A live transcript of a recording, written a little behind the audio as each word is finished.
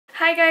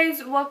Hi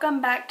guys, welcome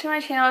back to my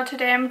channel.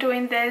 Today I'm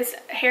doing this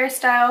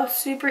hairstyle,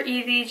 super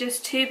easy,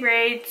 just 2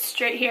 braids,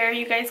 straight hair.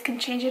 You guys can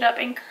change it up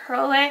and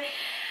curl it.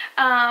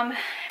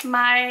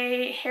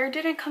 My hair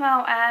didn't come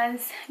out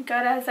as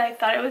good as I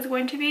thought it was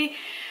going to be.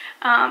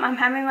 I'm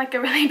having like a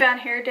really bad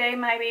hair day.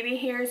 My baby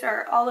hairs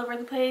are all over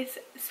the place,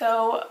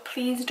 so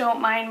please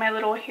don't mind my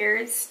little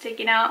hairs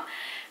sticking out.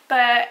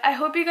 But I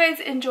hope you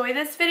guys enjoy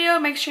this video.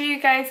 Make sure you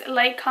guys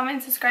like,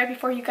 comment, subscribe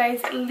before you guys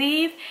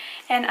leave.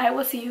 And I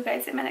will see you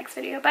guys in my next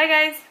video. Bye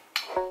guys!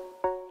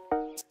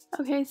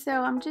 Okay, so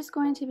I'm just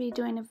going to be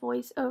doing a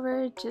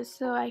voiceover just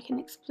so I can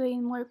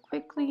explain more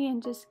quickly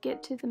and just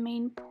get to the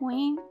main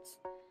points.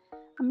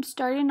 I'm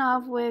starting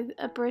off with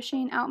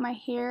brushing out my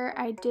hair.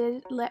 I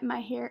did let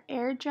my hair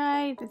air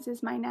dry. This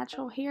is my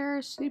natural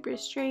hair, super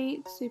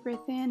straight, super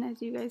thin,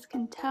 as you guys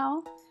can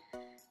tell.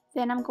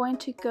 Then I'm going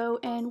to go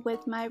in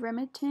with my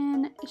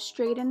Remington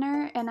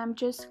straightener, and I'm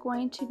just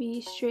going to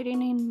be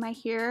straightening my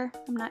hair.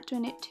 I'm not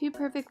doing it too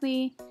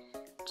perfectly,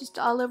 just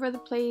all over the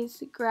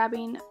place,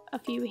 grabbing a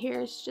few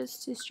hairs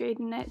just to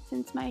straighten it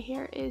since my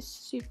hair is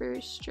super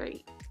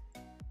straight.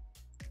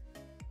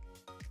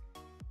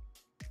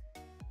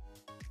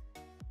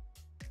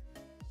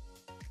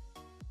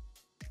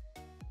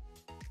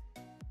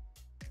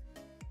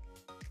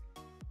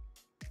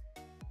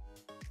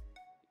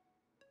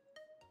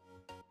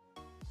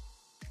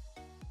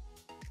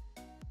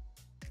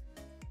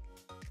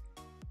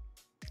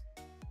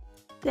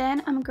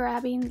 Then I'm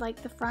grabbing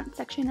like the front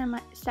section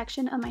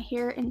of my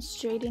hair and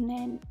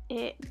straightening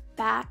it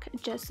back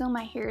just so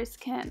my hairs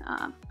can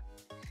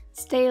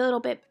stay a little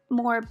bit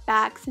more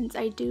back since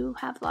I do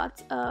have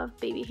lots of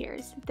baby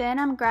hairs. Then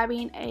I'm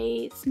grabbing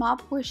a small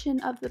portion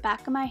of the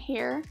back of my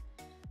hair,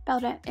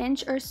 about an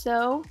inch or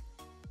so,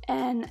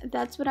 and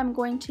that's what I'm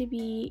going to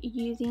be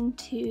using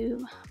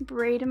to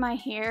braid my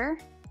hair.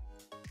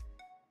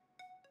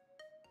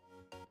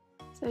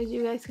 So as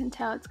you guys can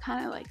tell, it's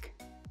kind of like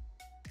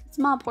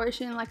small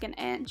portion, like an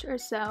inch or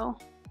so.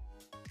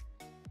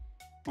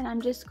 And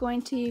I'm just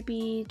going to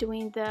be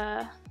doing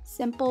the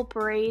simple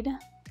braid,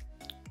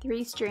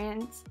 3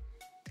 strands,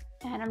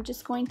 and I'm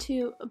just going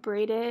to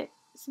braid it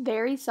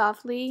very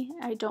softly.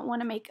 I don't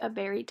want to make a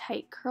very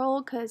tight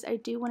curl because I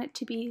do want it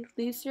to be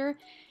looser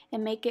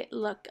and make it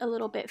look a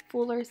little bit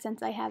fuller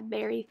since I have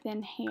very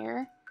thin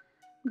hair.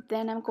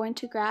 Then I'm going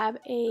to grab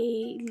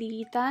a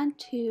liguita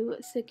to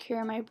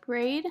secure my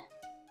braid.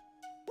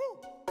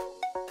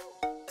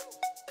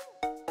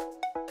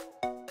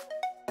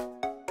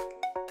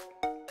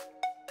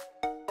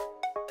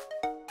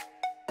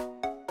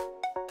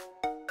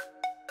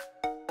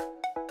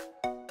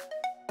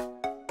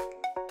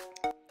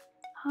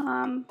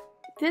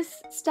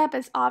 This step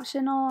is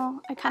optional.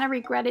 I kind of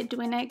regretted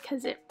doing it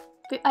because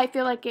I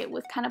feel like it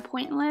was kind of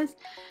pointless,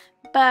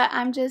 but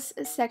I'm just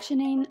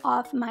sectioning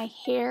off my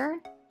hair,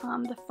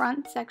 the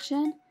front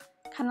section,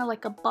 kind of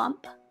like a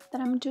bump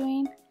that I'm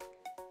doing.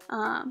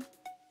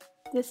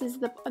 This is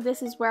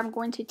where I'm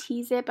going to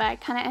tease it, but I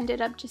kind of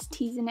ended up just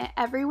teasing it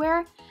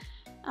everywhere.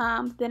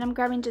 Then I'm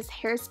grabbing just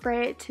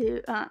hairspray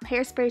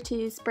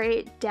to spray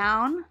it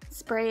down,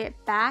 spray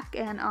it back,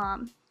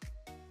 and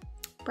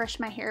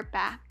brush my hair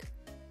back.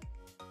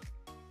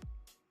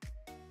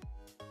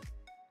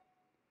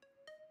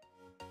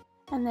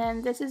 And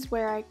then this is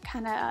where I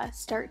kind of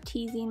start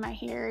teasing my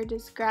hair.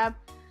 Just grab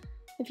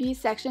a few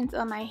sections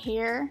of my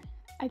hair.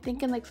 I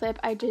think in the clip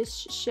I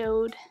just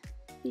showed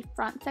the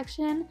front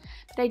section,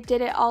 but I did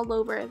it all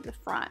over the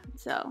front,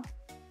 so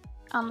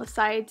on the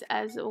sides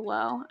as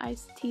well I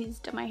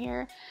teased my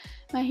hair.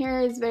 My hair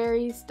is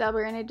very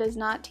stubborn, it does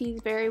not tease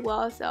very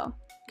well, so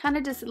kind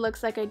of just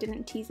looks like I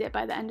didn't tease it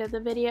by the end of the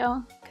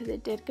video because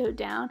it did go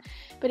down.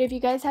 But if you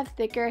guys have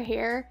thicker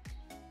hair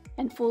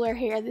and fuller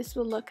hair, this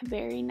will look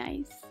very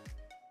nice.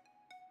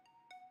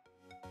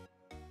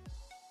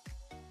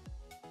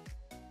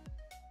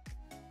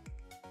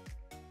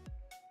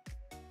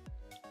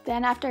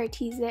 Then after I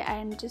tease it,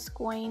 I'm just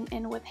going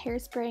in with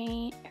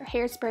hairspray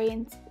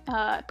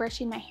and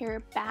brushing my hair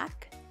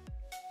back.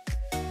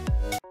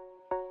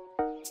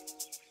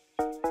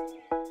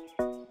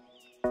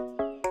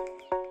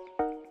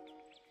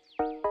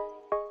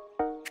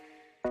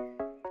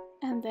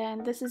 And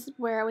then this is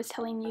where I was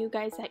telling you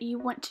guys that you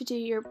want to do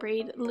your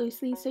braid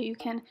loosely so you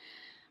can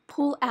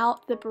pull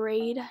out the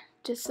braid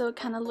just so it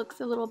kind of looks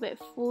a little bit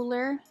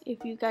fuller.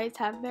 If you guys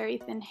have very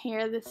thin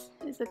hair, this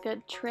is a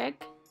good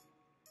trick.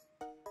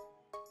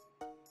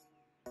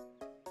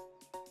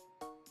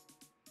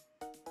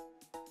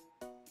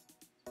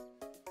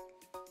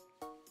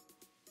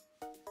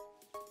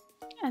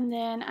 And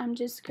then I'm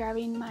just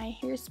grabbing my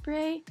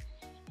hairspray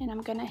and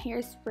I'm gonna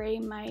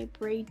hairspray my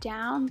braid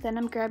down. Then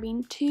I'm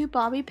grabbing 2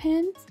 bobby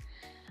pins.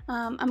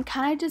 I'm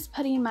kind of just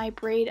putting my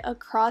braid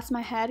across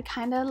my head,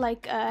 kind of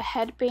like a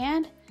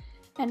headband,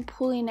 and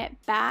pulling it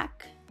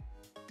back.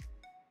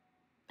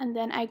 And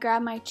then I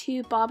grab my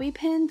 2 bobby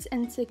pins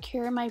and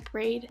secure my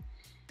braid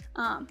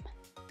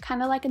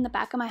kind of like in the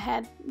back of my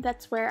head.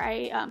 That's where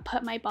I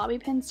put my bobby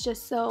pins,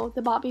 just so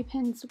the bobby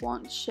pins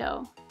won't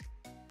show.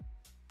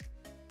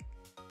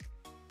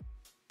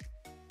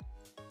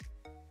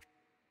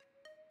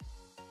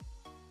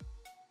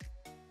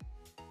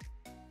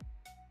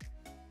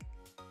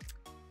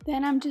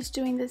 Then I'm just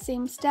doing the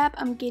same step.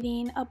 I'm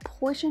getting a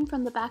portion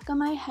from the back of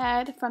my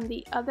head from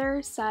the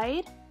other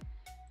side,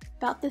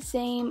 about the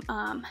same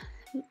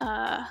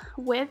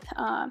width,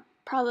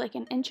 probably like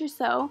an inch or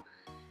so,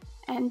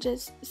 and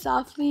just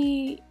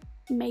softly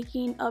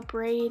making a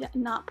braid,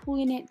 not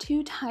pulling it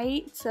too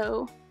tight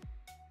so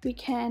we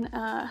can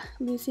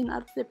loosen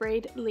up the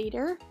braid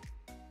later.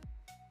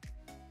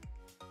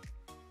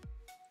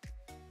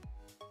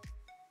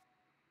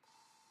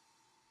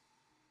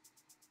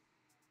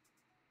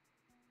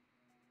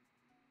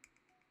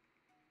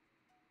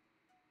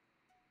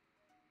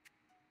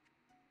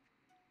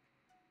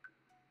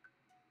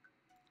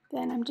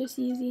 Then I'm just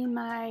using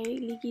my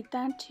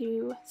liguita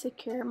to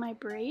secure my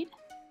braid.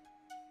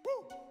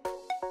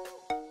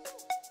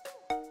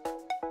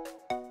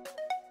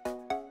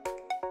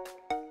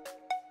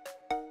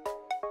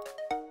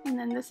 And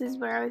then this is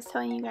where I was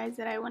telling you guys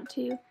that I want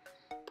to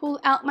pull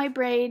out my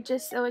braid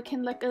just so it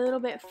can look a little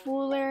bit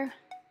fuller.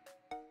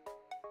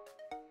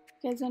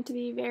 You guys want to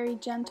be very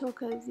gentle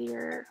because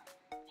your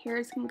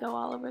hairs can go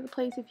all over the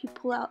place if you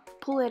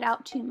pull it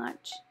out too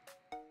much.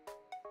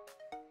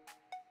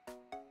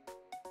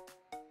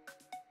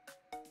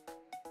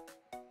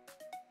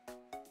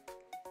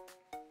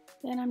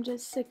 Then I'm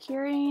just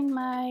securing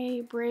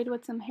my braid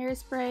with some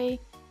hairspray.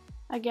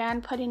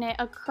 Again, putting it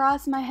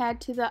across my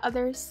head to the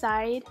other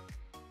side,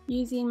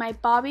 using my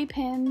bobby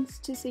pins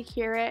to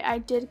secure it. I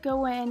did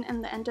go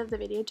in the end of the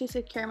video to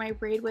secure my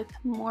braid with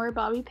more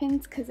bobby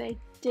pins because I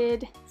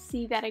did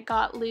see that it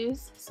got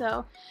loose.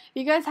 So if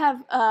you guys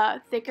have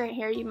thicker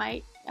hair, you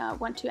might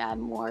want to add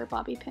more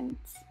bobby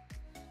pins.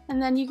 And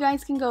then you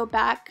guys can go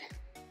back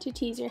to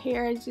tease your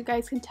hair. As you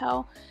guys can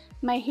tell,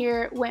 my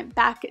hair went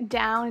back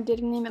down. It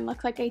didn't even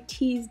look like I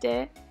teased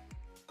it.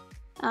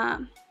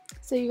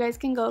 So you guys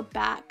can go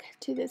back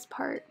to this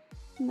part.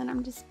 And then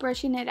I'm just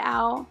brushing it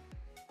out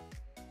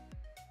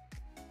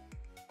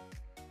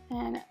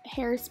and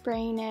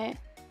hairspraying it.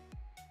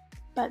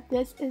 But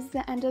this is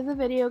the end of the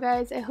video,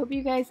 guys. I hope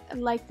you guys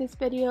like this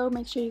video.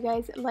 Make sure you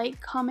guys like,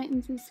 comment,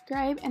 and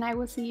subscribe, and I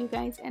will see you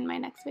guys in my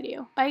next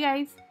video. Bye,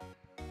 guys.